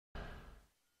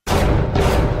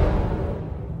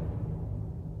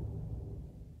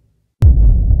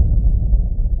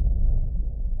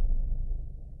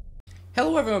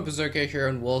Hello everyone, Berserkhead here,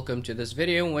 and welcome to this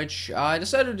video in which I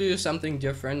decided to do something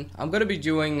different. I'm going to be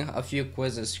doing a few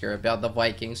quizzes here about the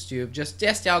Vikings to just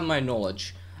test out my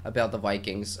knowledge about the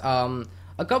Vikings. A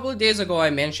couple of days ago I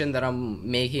mentioned that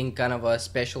I'm making kind of a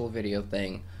special video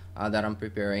thing that I'm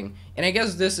preparing, and I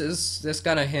guess this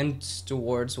kind of hints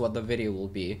towards what the video will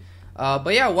be.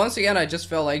 But yeah, once again I just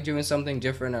felt like doing something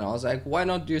different, and I was like, why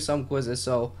not do some quizzes?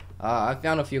 So I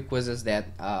found a few quizzes that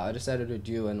I decided to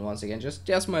do, and once again, just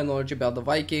test my knowledge about the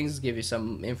Vikings, give you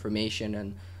some information,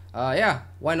 and yeah,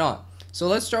 why not? So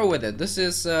let's start with it. This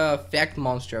is Fact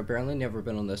Monster. Apparently, never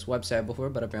been on this website before,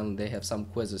 but apparently they have some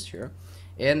quizzes here,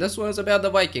 and this one's about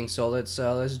the Vikings. So let's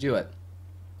do it.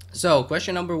 So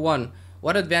question number one: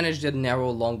 what advantage did narrow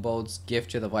longboats give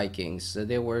to the Vikings?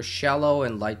 They were shallow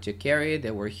and light to carry. They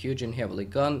were huge and heavily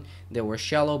gunned. They were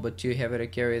shallow but too heavy to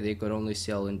carry. They could only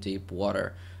sail in deep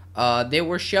water. They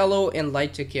were shallow and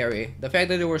light to carry. The fact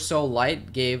that they were so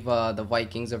light gave the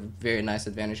Vikings a very nice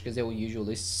advantage because they would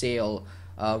usually sail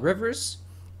rivers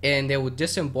and they would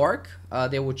disembark.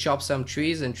 They would chop some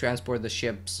trees and transport the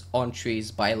ships on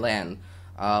trees by land,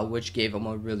 which gave them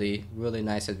a really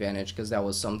nice advantage because that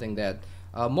was something that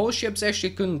most ships actually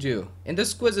couldn't do. And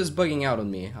this quiz is bugging out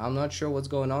on me. I'm not sure what's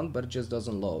going on, but it just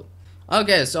doesn't load.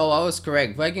 Okay, so I was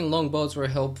correct. Viking longboats were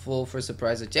helpful for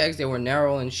surprise attacks. They were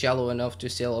narrow and shallow enough to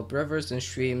sail up rivers and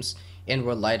streams and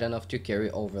were light enough to carry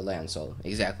over land. So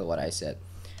exactly what I said.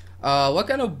 What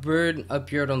kind of bird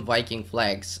appeared on Viking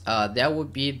flags? That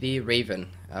would be the raven.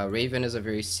 Raven is a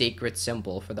very sacred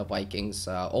symbol for the Vikings.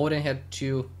 Odin had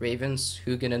two ravens,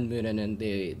 Hugin and Munin, and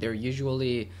they're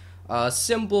usually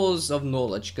symbols of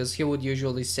knowledge because he would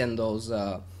usually send those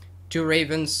two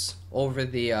ravens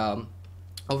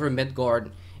over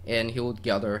Midgard, and he would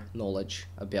gather knowledge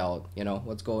about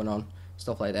what's going on,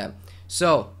 stuff like that.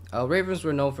 So ravens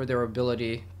were known for their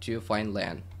ability to find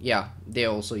land. Yeah, they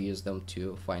also used them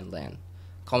to find land.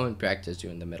 Common practice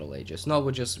during the Middle Ages, not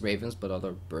with just ravens but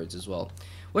other birds as well.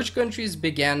 Which countries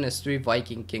began as three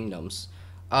Viking kingdoms?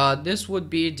 This would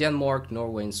be Denmark,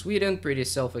 Norway, and Sweden. Pretty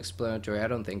self-explanatory. I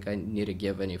don't think I need to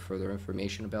give any further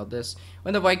information about this.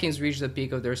 When the Vikings reached the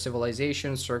peak of their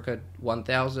civilization, circa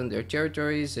 1000, their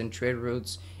territories and trade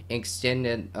routes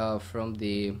extended from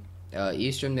the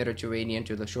eastern Mediterranean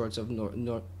to the shores of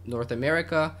North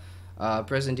America,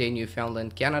 present-day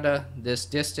Newfoundland, Canada.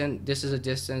 This is a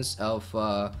distance of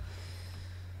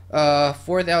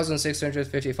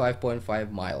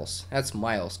 4,655.5 miles. That's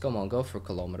miles. Come on, go for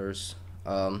kilometers.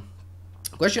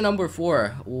 Question number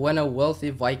 4: when a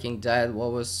wealthy Viking died,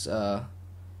 what was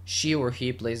she or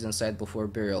he placed inside before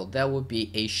burial? That would be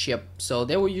a ship. So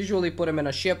they would usually put him in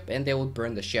a ship and they would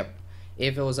burn the ship.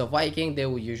 If it was a Viking, they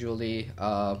would usually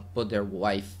put their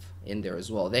wife in there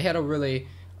as well. They had a really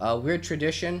weird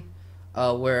tradition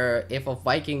where if a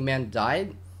Viking man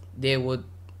died, they would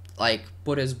like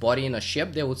put his body in a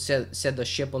ship. They would set the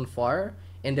ship on fire,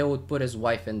 and they would put his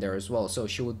wife in there as well, so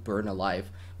she would burn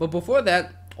alive. But before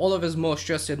that, all of his most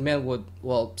trusted men would,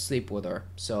 well, sleep with her.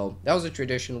 So that was a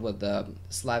tradition with the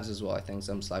Slavs as well. I think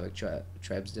some Slavic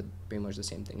tribes did pretty much the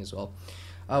same thing as well.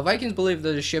 Vikings believed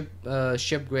that the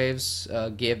ship graves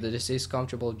gave the deceased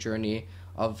comfortable journey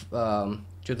of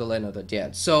to the land of the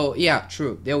dead. So yeah,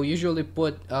 true. They will usually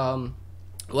put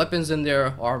weapons in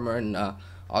their armor and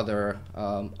other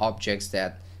objects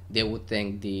that they would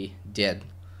think the dead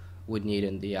would need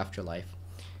in the afterlife.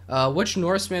 Which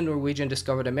Norseman Norwegian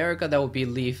discovered America? That would be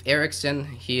Leif Erikson.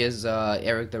 He is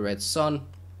Eric the Red's son,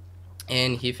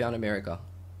 and he found America.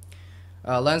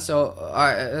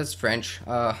 That's French.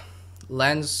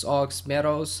 Lens aux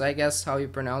Meadows, I guess how you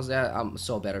pronounce that. I'm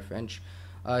so bad at French.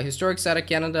 Historic site of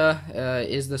Canada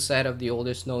is the site of the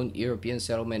oldest known European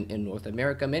settlement in North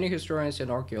America. Many historians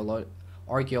and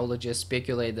archaeologists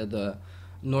speculate that the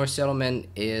Norse settlement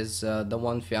is the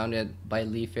one founded by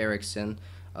Leif Erikson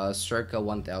circa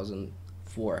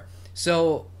 1004.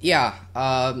 So yeah,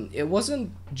 it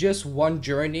wasn't just one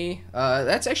journey.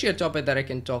 That's actually a topic that I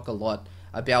can talk a lot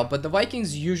about. But the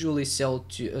Vikings usually sailed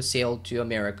to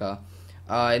America,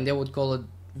 and they would call it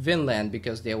Vinland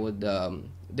because there would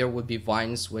be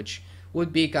vines, which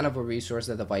would be kind of a resource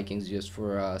that the Vikings used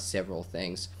for several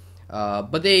things.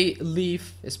 But they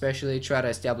leave, especially try to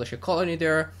establish a colony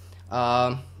there.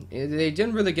 They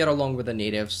didn't really get along with the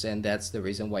natives, and that's the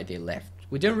reason why they left.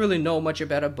 We didn't really know much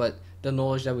about it, but the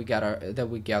knowledge that we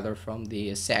gather from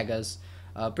the sagas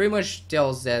pretty much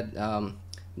tells that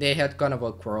they had kind of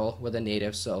a quarrel with the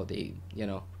natives, so they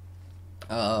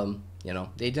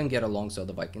they didn't get along, so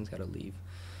the Vikings got to leave.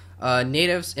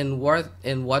 Natives in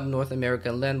what North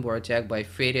American land were attacked by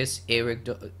Freydis,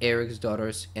 Eric's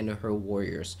daughters, and her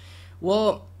warriors?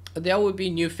 Well, that would be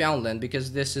Newfoundland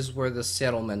because this is where the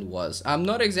settlement was. I'm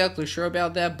not exactly sure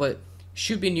about that, but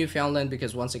should be Newfoundland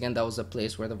because once again that was the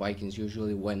place where the Vikings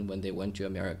usually went when they went to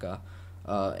America,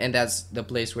 and that's the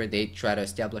place where they try to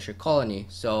establish a colony.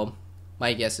 So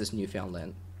my guess is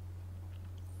Newfoundland.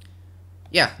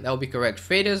 Yeah, that would be correct.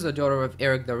 Freyja, the daughter of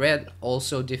Eric the Red,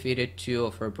 also defeated two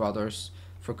of her brothers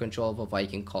for control of a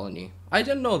Viking colony. I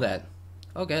didn't know that.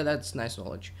 Okay, that's nice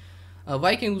knowledge.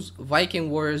 Viking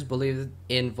warriors believed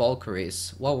in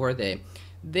Valkyries. What were they?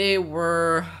 They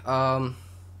were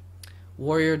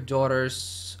warrior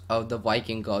daughters of the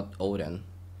Viking god Odin.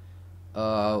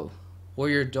 Uh,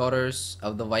 warrior daughters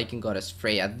of the Viking goddess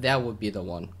Freya. That would be the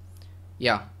one.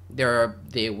 Yeah,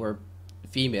 they were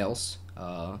females,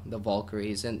 the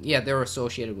Valkyries, and yeah, they're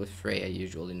associated with Freya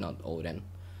usually, not Odin.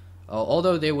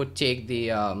 Although they would take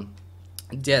the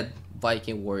dead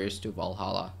Viking warriors to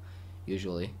Valhalla,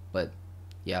 usually, but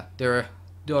yeah, they're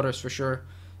daughters for sure,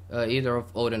 either of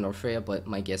Odin or Freya, but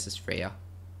my guess is Freya.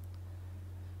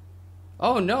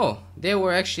 Oh no, they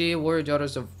were actually warrior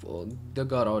daughters of the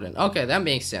god Odin. Okay, that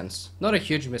makes sense. Not a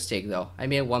huge mistake though. I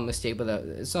made one mistake, but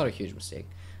it's not a huge mistake.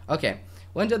 Okay,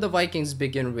 when did the Vikings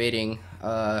begin raiding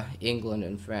England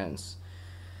and France?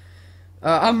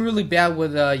 I'm really bad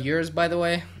with years, by the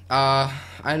way.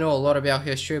 I know a lot about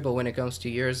history, but when it comes to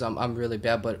years, I'm really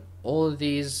bad. But all of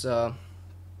these,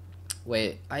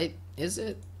 wait, is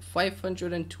it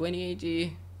 520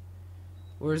 AD,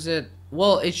 or is it?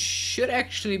 Well, it should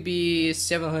actually be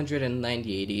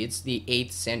 790 AD. It's the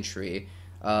 8th century.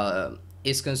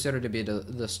 It's considered to be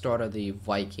the start of the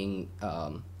Viking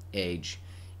age.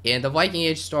 And the Viking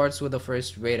age starts with the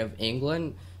first raid of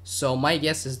England. So my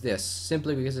guess is this,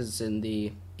 simply because it's in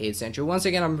the 8th century. Once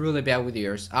again, I'm really bad with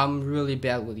years.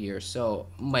 So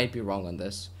might be wrong on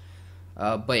this.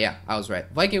 But yeah, I was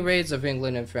right. Viking raids of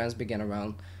England and France began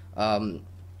around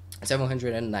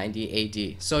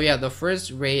 790 AD. So yeah, the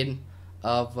first raid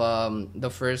of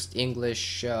the first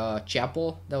English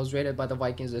chapel that was raided by the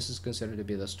Vikings, this is considered to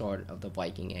be the start of the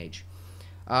Viking age.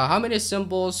 How many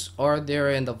symbols are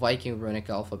there in the Viking runic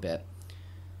alphabet?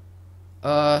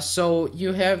 So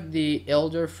you have the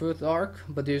Elder Futhark,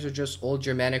 but these are just old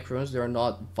Germanic runes. They're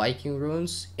not Viking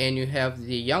runes. And you have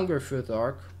the Younger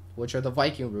Futhark, which are the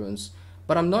Viking runes.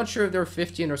 But I'm not sure if they're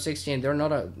 15 or 16. They're not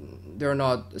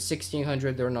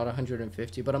 1600. They're not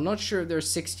 150. But I'm not sure if they're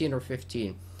 16 or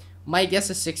 15. My guess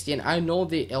is 16. I know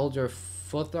the Elder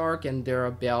Futhark, and they're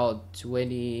about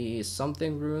 20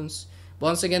 something runes.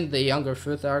 Once again, the Younger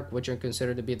Futhark, which are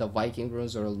considered to be the Viking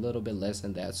runes, are a little bit less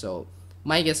than that. So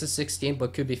my guess is 16,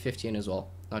 but could be 15 as well.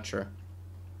 Not sure.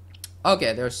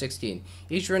 Okay, there's 16.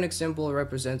 Each runic symbol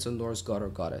represents a Norse god or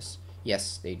goddess.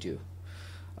 Yes, they do.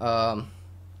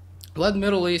 What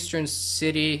Middle Eastern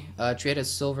city traded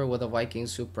silver with the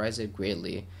Vikings who prized it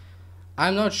greatly?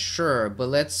 I'm not sure, but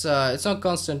let's. It's not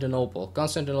Constantinople.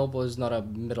 Constantinople is not a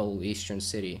Middle Eastern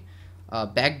city.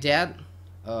 Baghdad.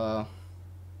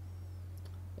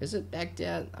 Is it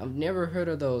Baghdad? I've never heard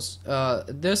of those.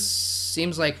 This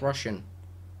seems like Russian.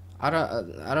 I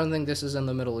don't think this is in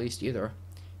the Middle East either.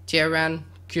 Tehran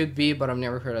could be, but I've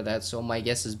never heard of that. So my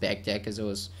guess is Baghdad because it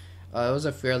was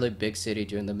a fairly big city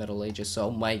during the Middle Ages. So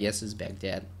my guess is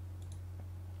Baghdad.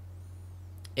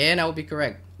 And I would be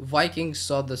correct. Vikings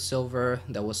saw the silver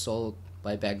that was sold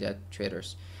by Baghdad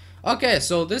traders. Okay,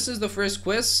 so this is the first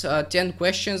quiz. 10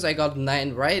 questions. I got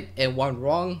 9 right and 1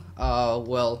 wrong.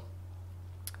 Well,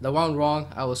 the one wrong,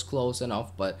 I was close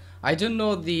enough, but I didn't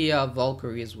know the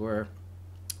Valkyries were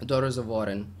daughters of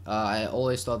Odin. I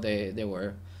always thought they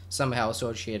were somehow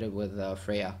associated with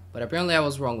Freya, but apparently I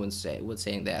was wrong with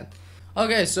saying that.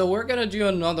 Okay, so we're gonna do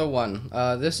another one.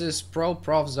 This is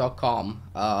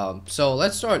proprofs.com. So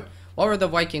let's start. What were the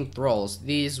Viking thralls?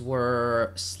 These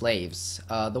were slaves.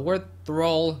 The word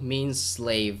thrall means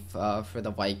slave for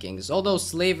the Vikings. Although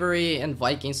slavery in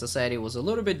Viking society was a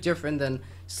little bit different than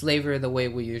slavery the way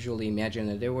we usually imagine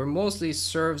it. They were mostly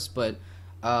serfs, but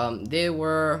they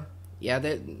were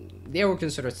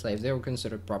considered slaves. They were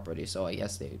considered property, so I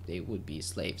guess they would be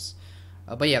slaves.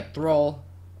 But yeah, thrall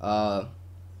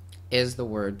is the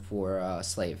word for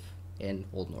slave in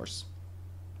Old Norse.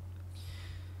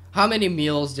 How many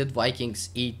meals did Vikings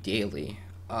eat daily?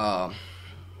 I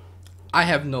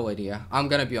have no idea. I'm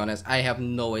gonna be honest. I have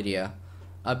no idea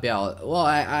about. Well,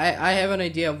 I have an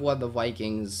idea of what the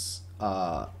Vikings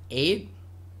ate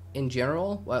in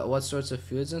general, what sorts of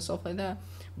foods and stuff like that.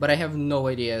 But I have no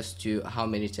idea as to how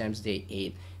many times they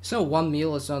ate. It's not one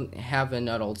meal. It's not have an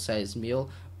adult-sized meal.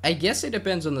 I guess it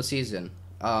depends on the season.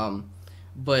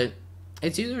 But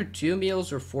it's either 2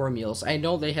 meals or 4 meals. I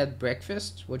know they had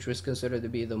breakfast, which was considered to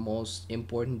be the most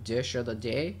important dish of the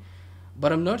day.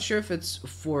 but I'm not sure if it's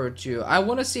 4 or 2. I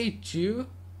want to say 2,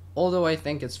 although I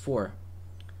think it's 4.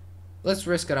 Let's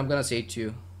risk it. I'm gonna say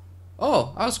 2.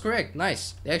 Oh, I was correct.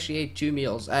 Nice. They actually ate 2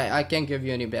 meals. I can't give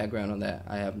you any background on that.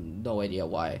 I have no idea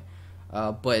why.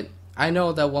 But I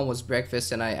know that one was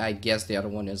breakfast, and I guess the other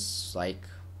one is like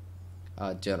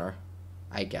dinner.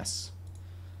 I guess.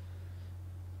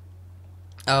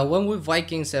 When would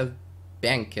Vikings have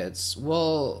banquets?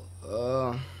 Well,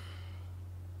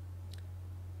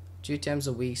 2 times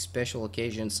a week, special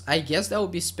occasions. I guess that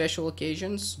would be special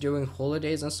occasions during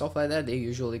holidays and stuff like that. They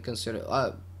usually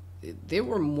consider they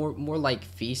were more like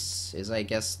feasts is I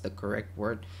guess the correct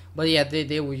word. But yeah,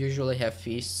 they would usually have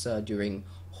feasts during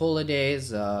holidays.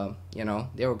 They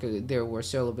were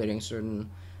celebrating certain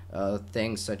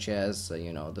things such as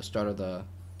the start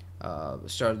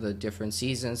of the different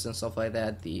seasons and stuff like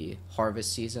that, the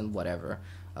harvest season, whatever.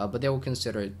 But they would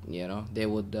consider it, they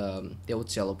would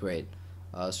celebrate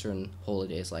certain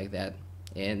holidays like that,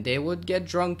 and they would get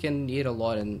drunk and eat a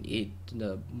lot and eat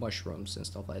the mushrooms and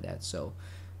stuff like that. So,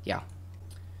 yeah.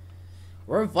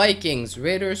 We're Vikings,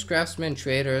 raiders, craftsmen,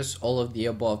 traders, all of the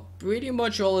above. Pretty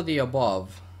much all of the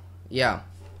above. Yeah.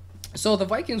 So the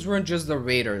Vikings weren't just the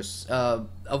raiders. A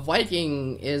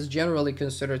Viking is generally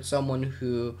considered someone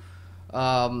who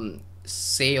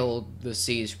sailed the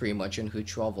seas pretty much and who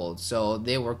traveled. So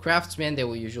they were craftsmen. They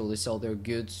would usually sell their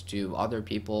goods to other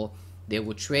people. They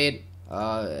would trade,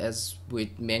 as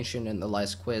we mentioned in the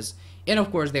last quiz. And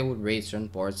of course, they would raid certain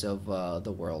parts of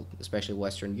the world, especially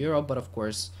Western Europe, but of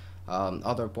course,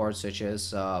 other parts such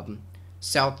as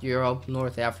South Europe,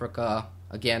 North Africa.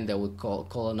 Again, they would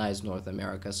colonize North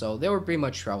America. So they were pretty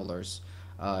much travelers,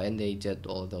 and they did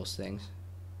all of those things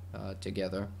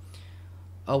together.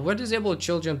 Were disabled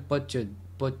children put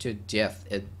to death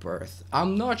at birth?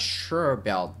 I'm not sure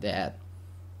about that.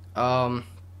 Um,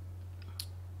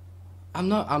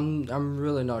 I'm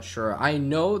really not sure. I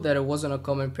know that it wasn't a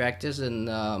common practice in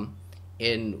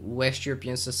West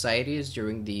European societies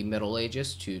during the Middle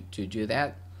Ages to do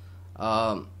that.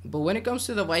 But when it comes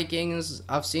to the Vikings,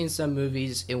 I've seen some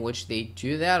movies in which they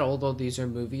do that, although these are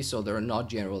movies, so they're not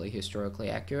generally historically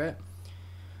accurate.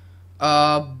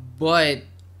 But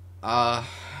I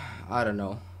don't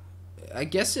know. I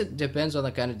guess it depends on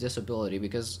the kind of disability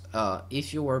because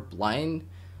if you were blind,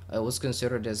 it was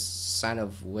considered as sign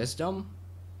of wisdom,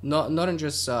 not in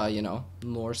just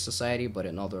Norse society, but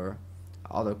in other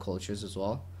cultures as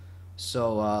well.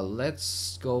 So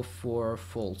let's go for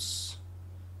false.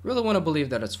 Really want to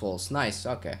believe that it's false. Nice.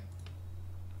 Okay.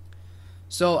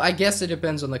 So I guess it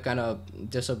depends on the kind of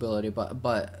disability,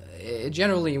 but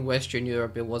generally in Western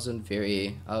Europe it wasn't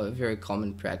very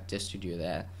common practice to do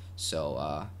that.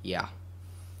 So yeah.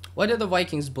 What did the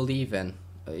Vikings believe in?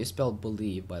 It's spelled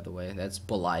believe, by the way. That's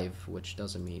believe, which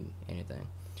doesn't mean anything.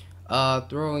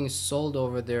 Throwing salt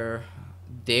over there.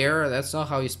 That's not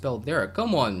how you spell there.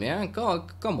 Come on, man.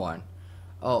 Come on.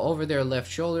 Over their left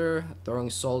shoulder, throwing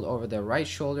salt over their right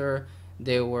shoulder.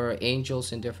 They were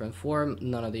angels in different form.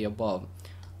 None of the above.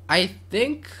 I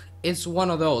think it's one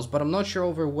of those, but I'm not sure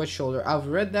over which shoulder. I've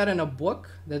read that in a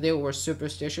book that they were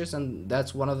superstitious, and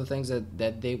that's one of the things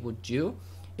that they would do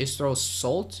is throw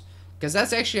salt, because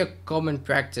that's actually a common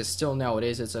practice still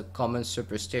nowadays. It's a common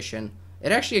superstition.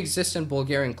 It actually exists in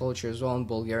Bulgarian culture as well, in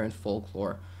Bulgarian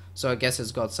folklore. So I guess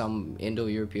it's got some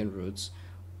Indo-European roots,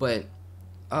 but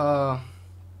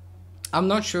I'm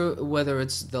not sure whether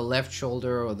it's the left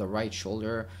shoulder or the right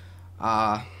shoulder.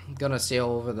 I'm gonna say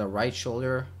over the right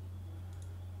shoulder.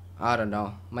 I don't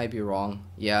know. Might be wrong.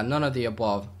 Yeah, none of the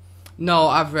above. No,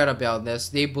 I've read about this.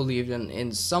 They believed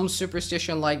in some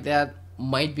superstition like that.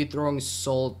 Might be throwing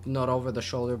salt not over the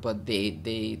shoulder, but they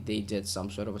did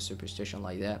some sort of a superstition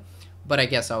like that. But I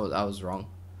guess I was wrong.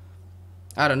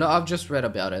 I don't know. I've just read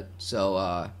about it.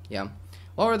 So yeah.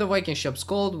 What were the Viking ships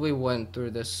called? We went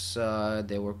through this.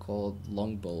 They were called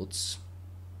longboats.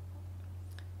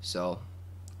 So,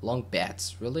 long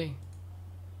bats, really?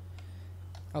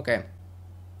 Okay.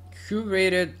 Who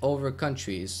rated over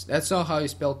countries? That's not how you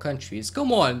spell countries.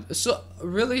 Come on. So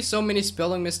really, so many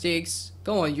spelling mistakes.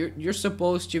 Come on. You're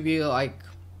supposed to be like,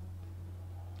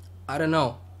 I don't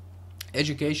know,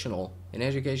 educational, an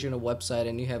educational website,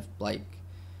 and you have like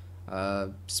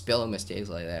spelling mistakes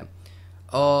like that.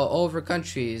 Over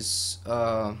countries,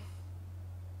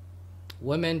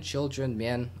 women, children,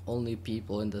 men, only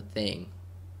people in the thing.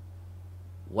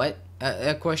 What?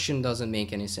 That question doesn't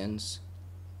make any sense.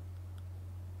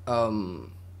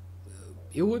 Um,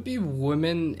 it would be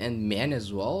women and men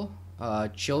as well.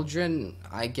 Children,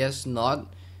 I guess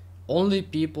not. Only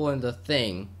people in the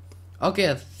thing. Okay,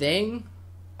 a thing,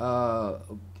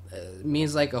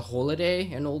 means like a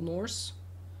holiday in Old Norse.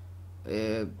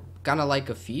 kind of like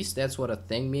a feast. That's what a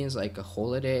thing means, like a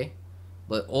holiday,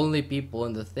 but only people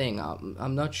in the thing.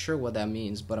 I'm not sure what that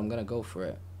means, but I'm gonna go for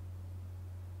it.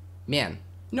 Man,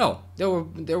 no, there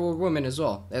were women as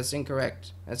well. That's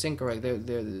incorrect. That's incorrect.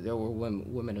 There were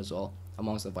women as well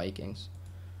amongst the Vikings.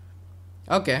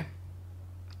 Okay,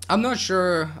 I'm not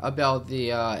sure about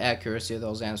the accuracy of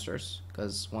those answers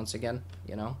because once again,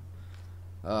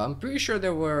 I'm pretty sure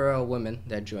there were women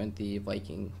that joined the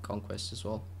Viking conquest as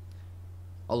well.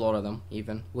 A lot of them,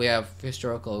 even. We have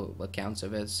historical accounts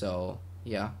of it, so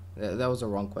yeah, that was a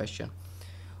wrong question.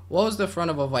 What was the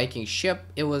front of a Viking ship?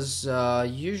 It was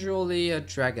usually a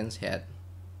dragon's head.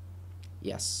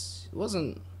 Yes, it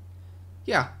wasn't.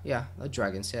 Yeah, a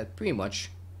dragon's head, pretty much.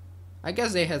 I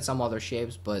guess they had some other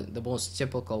shapes, but the most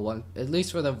typical one, at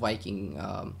least for the Viking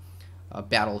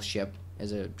battleship,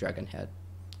 is a dragon head.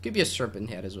 Could be a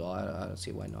serpent head as well. I don't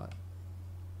see why not.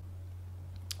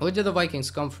 Where did the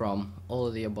Vikings come from? All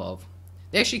of the above.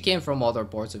 They actually came from other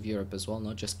parts of Europe as well,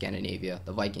 not just Scandinavia.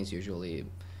 The Vikings usually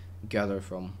gather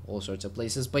from all sorts of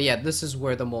places. But yeah, this is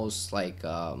where the most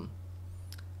the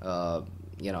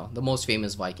most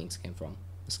famous Vikings came from,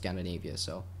 Scandinavia.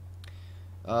 So,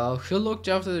 who looked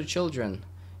after the children?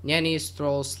 Nannies,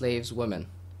 thralls, slaves, women.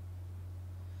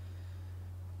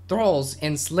 Thralls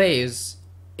and slaves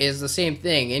is the same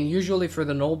thing, and usually for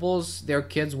the nobles, their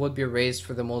kids would be raised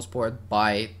for the most part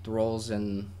by thralls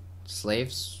and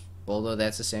slaves, although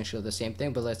that's essentially the same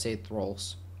thing, but let's say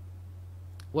thralls.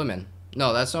 Women.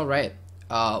 No, that's not right.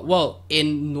 Well,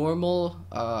 in normal,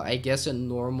 I guess in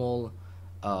normal,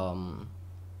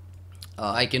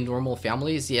 like in normal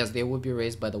families, yes, they would be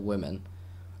raised by the women.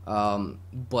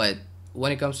 But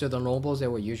when it comes to the nobles, they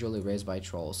were usually raised by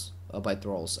trolls. By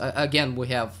thralls. Again, we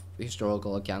have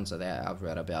historical accounts of that. I've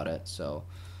read about it, so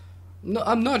no,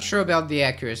 I'm not sure about the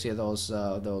accuracy of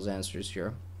those answers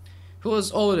here. Who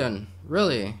was Odin?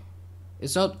 Really?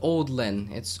 It's not Odin.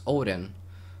 It's Odin.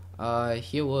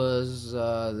 He was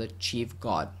the chief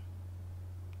god.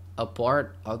 A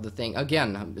part of the thing.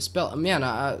 Again, spell. Man,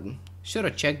 I should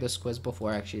have checked this quiz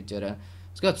before I actually did it.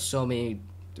 It's got so many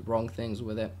wrong things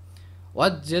with it.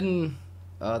 What didn't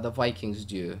the Vikings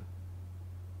do?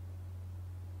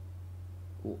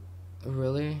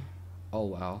 Really? Oh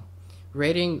wow.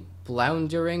 Raiding,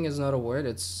 plundering is not a word.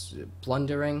 It's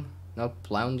plundering, not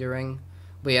plundering.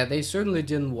 But yeah, they certainly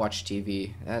didn't watch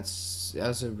TV. That's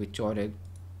a retarded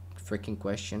freaking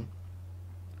question.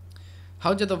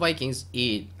 How did the Vikings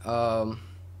eat? Out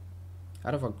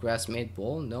of a grass-made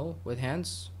bowl? No, with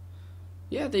hands.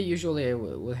 Yeah, they usually ate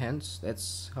with hands.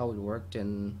 That's how it worked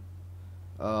in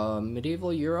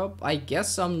medieval Europe. I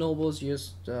guess some nobles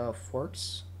used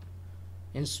forks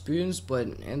and spoons, but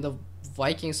in the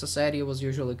Viking society it was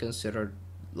usually considered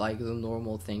like the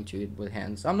normal thing to eat with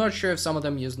hands. I'm not sure if some of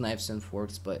them used knives and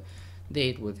forks, but they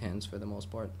ate with hands for the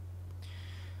most part.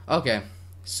 Okay,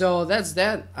 so that's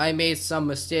that. I made some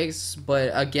mistakes,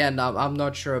 but again, I'm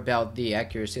not sure about the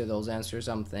accuracy of those answers.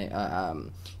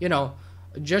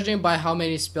 Judging by how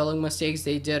many spelling mistakes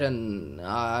they did, and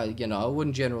I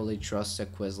wouldn't generally trust a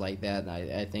quiz like that.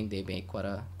 I think they made quite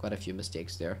a few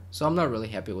mistakes there, so I'm not really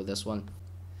happy with this one.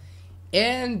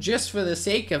 And just for the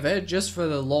sake of it, just for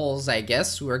the lols, I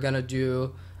guess, we're gonna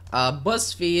do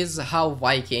BuzzFeed's How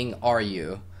Viking Are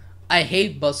You? I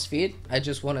hate BuzzFeed. I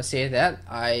just want to say that.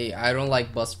 I don't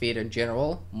like BuzzFeed in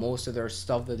general. Most of their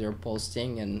stuff that they're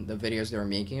posting and the videos they're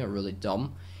making are really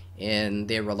dumb. And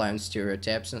they rely on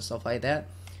stereotypes and stuff like that.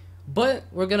 But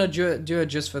we're gonna do it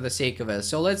just for the sake of it.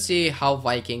 So let's see, how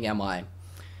Viking am I?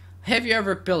 Have you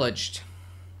ever pillaged?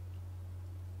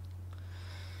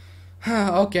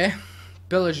 Okay.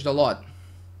 Pillaged a lot.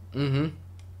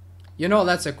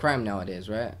 That's a crime nowadays,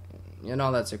 right?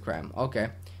 That's a crime. Okay.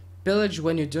 Pillage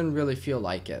when you didn't really feel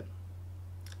like it.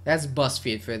 That's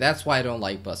BuzzFeed for you. That's why I don't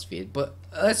like BuzzFeed. But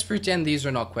let's pretend these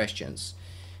are not questions.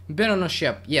 Been on a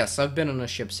ship. Yes, I've been on a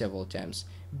ship several times.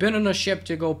 Been on a ship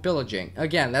to go pillaging.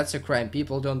 Again, that's a crime.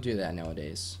 People don't do that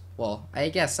nowadays. Well, I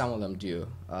guess some of them do,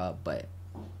 but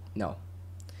no.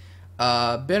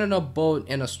 Been on a boat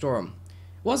in a storm.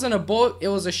 Wasn't a boat, it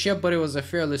was a ship, but it was a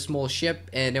fairly small ship,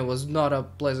 and it was not a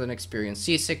pleasant experience.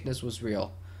 Seasickness was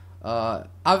real.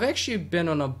 I've actually been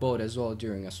on a boat as well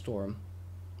during a storm.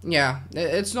 Yeah,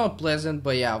 it's not pleasant,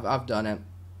 but yeah, I've done it.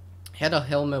 Had a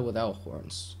helmet without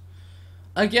horns.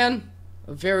 Again,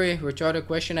 a very retarded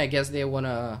question. I guess they want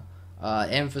to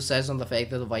emphasize on the fact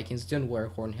that the Vikings didn't wear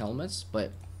horn helmets,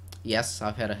 but yes,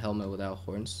 I've had a helmet without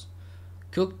horns.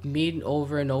 Cooked meat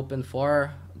over an open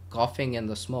fire, coughing in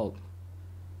the smoke.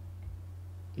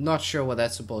 Not sure what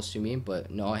that's supposed to mean, but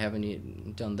no, I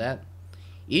haven't done that.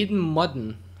 Eaten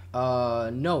mutton.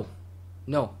 No.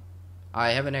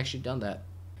 I haven't actually done that.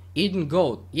 Eaten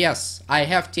goat. Yes, I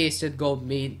have tasted goat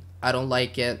meat. I don't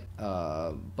like it,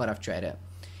 but I've tried it.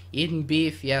 Eaten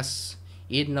beef. Yes.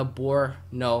 Eaten a boar.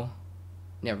 No,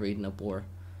 never eaten a boar.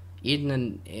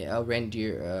 Eaten a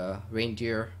reindeer.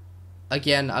 Reindeer.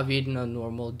 Again, I've eaten a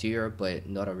normal deer, but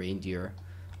not a reindeer.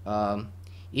 Um,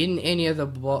 eaten any of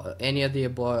the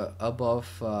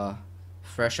above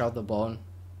fresh out the bone.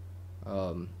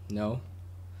 No.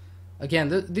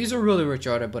 Again, these are really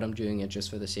retarded, but I'm doing it just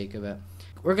for the sake of it.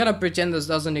 We're gonna pretend this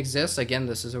doesn't exist. Again,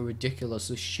 this is a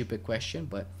ridiculously stupid question,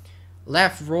 but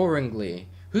laugh roaringly.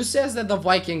 Who says that the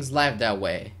Vikings laugh that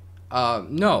way?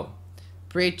 No.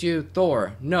 Pray to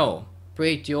Thor? No.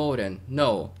 Pray to Odin?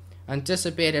 No.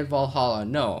 Anticipated Valhalla?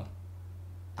 No.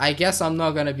 I guess I'm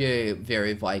not gonna be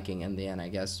very Viking in the end, I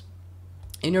guess.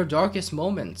 In your darkest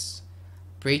moments,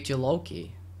 pray to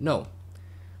Loki? No.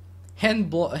 Had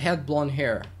blonde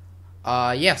hair?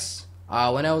 Yes.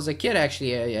 When I was a kid,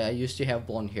 actually, I used to have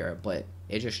blonde hair, but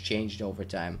it just changed over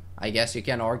time. I guess you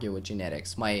can't argue with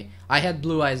genetics. I had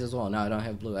blue eyes as well. Now I don't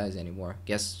have blue eyes anymore.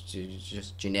 Guess it's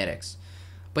just genetics.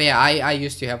 But yeah, I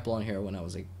used to have blonde hair when I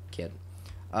was a kid.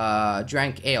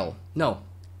 Drank ale? No.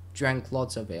 Drank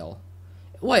lots of ale.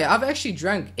 Wait, I've actually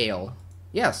drank ale.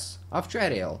 Yes, I've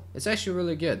tried ale. It's actually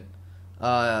really good.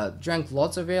 Drank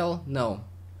lots of ale? No,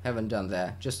 haven't done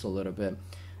that. Just a little bit.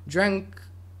 Drank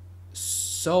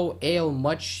so ale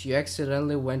much you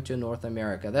accidentally went to North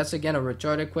America. That's again a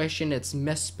retarded question. It's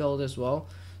misspelled as well,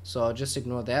 so I'll just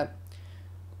ignore that.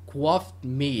 Quaffed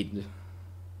mead.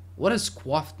 What does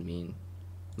quaffed mean?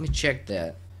 Let me check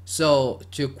that. So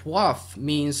to quaff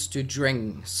means to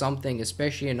drink something,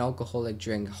 especially an alcoholic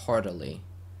drink, heartily.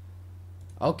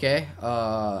 Okay,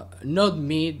 not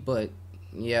mead, but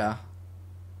yeah.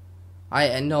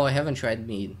 No, I haven't tried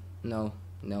mead. No.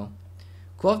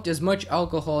 Quaffed as much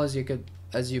alcohol as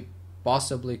you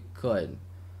possibly could.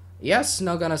 Yes,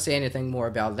 not gonna say anything more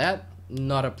about that.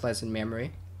 Not a pleasant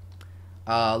memory.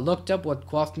 Looked up what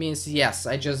quaffed means. Yes,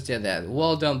 I just did that.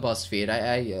 Well done, BuzzFeed.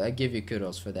 I give you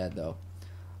kudos for that though.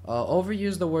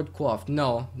 Overuse the word quaffed.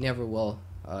 No, never will.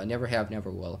 Never have, never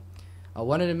will. I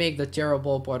wanted to make the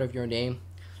terrible part of your name.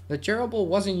 The Terrible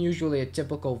wasn't usually a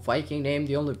typical Viking name.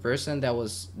 The only person that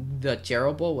was the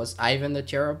Terrible was Ivan the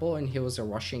Terrible, and he was a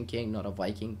Russian king, not a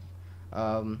Viking.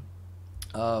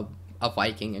 A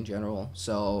Viking in general.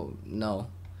 So no,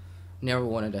 never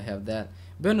wanted to have that.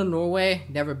 Been to Norway?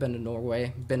 Never been to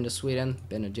Norway. Been to Sweden?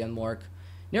 Been to Denmark?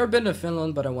 Never been to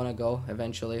Finland, but I want to go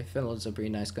eventually. Finland's a pretty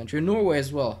nice country. Norway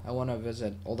as well. I want to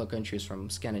visit all the countries from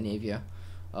Scandinavia,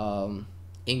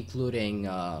 including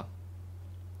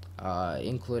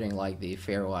like the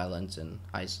Faroe Islands and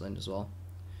Iceland as well.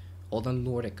 All the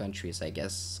Nordic countries, I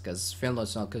guess, because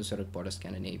Finland's not considered part of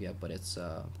Scandinavia, but it's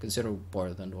considered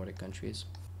part of the Nordic countries.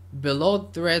 Below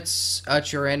threats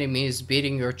at your enemies,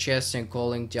 beating your chest and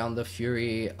calling down the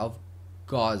fury of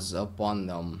gods upon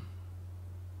them.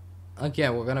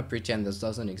 Again, we're gonna pretend this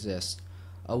doesn't exist.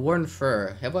 Worn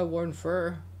fur. Have I worn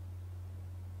fur?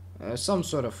 Some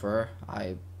sort of fur.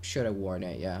 I should have worn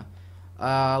it, yeah.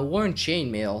 Worn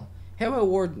chainmail. Have I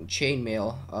worn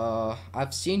chainmail?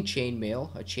 I've seen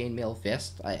chainmail, a chainmail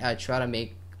vest. I try to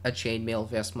make a chainmail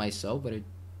vest myself, but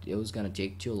it was gonna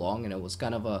take too long, and it was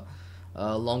kind of a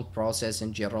long process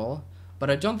in general. But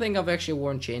I don't think I've actually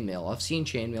worn chainmail. I've seen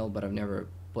chainmail, but I've never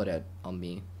put it on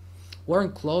me.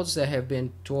 Worn clothes that have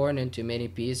been torn into many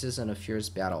pieces in a fierce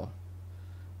battle.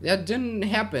 That didn't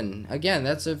happen. Again,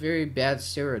 that's a very bad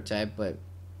stereotype, but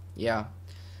yeah.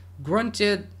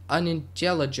 Grunted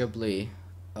unintelligibly.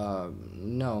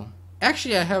 No.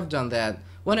 Actually, I have done that.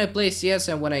 When I play CS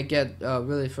and when I get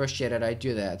really frustrated, I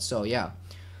do that. So, yeah.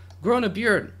 Grown a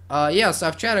beard. Yes,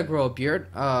 I've tried to grow a beard.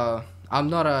 I'm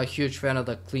not a huge fan of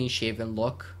the clean-shaven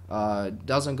look.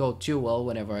 Doesn't go too well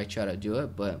whenever I try to do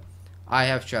it, but I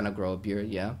have tried to grow a beard,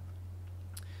 yeah.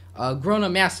 Grown a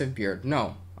massive beard.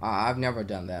 No. I've never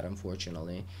done that,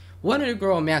 unfortunately. Wanted to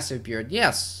grow a massive beard.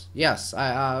 Yes.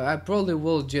 I probably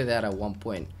will do that at one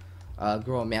point.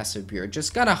 Grow a massive beard.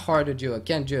 Just kind of hard to do. I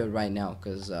can't do it right now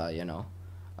because, you know.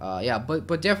 Yeah,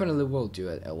 but definitely will do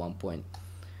it at one point.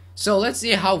 So let's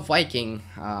see how Viking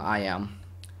I am.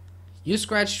 You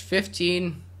scratched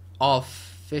 15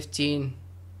 off 15.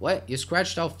 What? You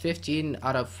scratched out 15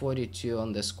 out of 42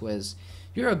 on this quiz.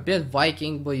 You're a bit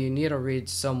Viking, but you need to read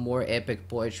some more epic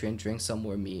poetry and drink some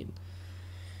more mead.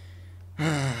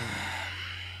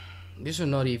 These are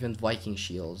not even Viking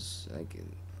shields. Like,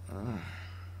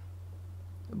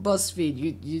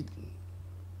 BuzzFeed, you.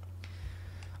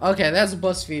 Okay, that's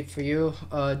BuzzFeed for you.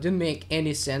 Didn't make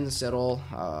any sense at all.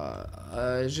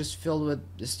 It's just filled with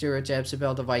stereotypes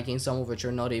about the Vikings, some of which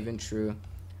are not even true.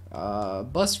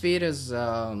 BuzzFeed is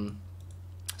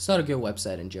It's not a good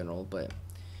website in general, but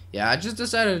yeah, I just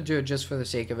decided to do it just for the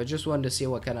sake of it. Just wanted to see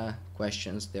what kind of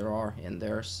questions there are in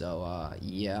there. So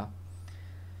yeah.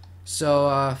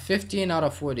 So 15 out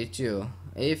of 42.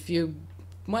 If you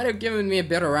might have given me a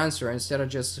better answer instead of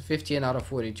just 15 out of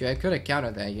 42, I could have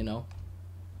counted that, you know.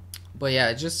 But yeah,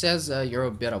 it just says you're a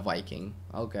bit of Viking.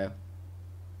 Okay.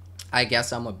 I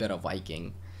guess I'm a bit of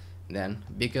Viking then,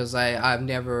 because I've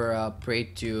never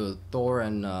prayed to Thor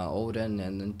and Odin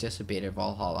and anticipated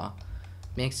Valhalla.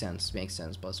 Makes sense,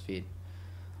 BuzzFeed.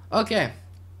 Okay,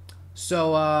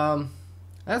 so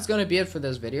that's gonna be it for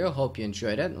this video. Hope you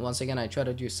enjoyed it. Once again, I try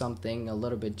to do something a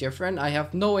little bit different. I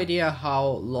have no idea how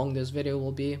long this video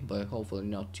will be, but hopefully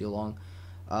not too long.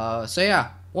 So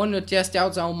yeah, wanted to test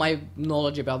out some of my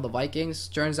knowledge about the Vikings.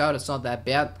 Turns out it's not that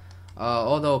bad.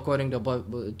 Although according to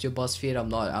BuzzFeed, I'm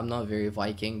not very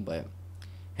Viking, but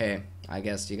hey, I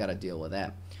guess you gotta deal with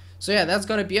that. So yeah, that's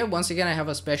gonna be it. Once again, I have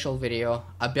a special video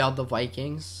about the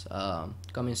Vikings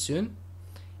coming soon,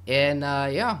 and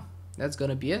yeah, that's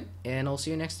gonna be it. And I'll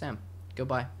see you next time.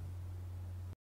 Goodbye.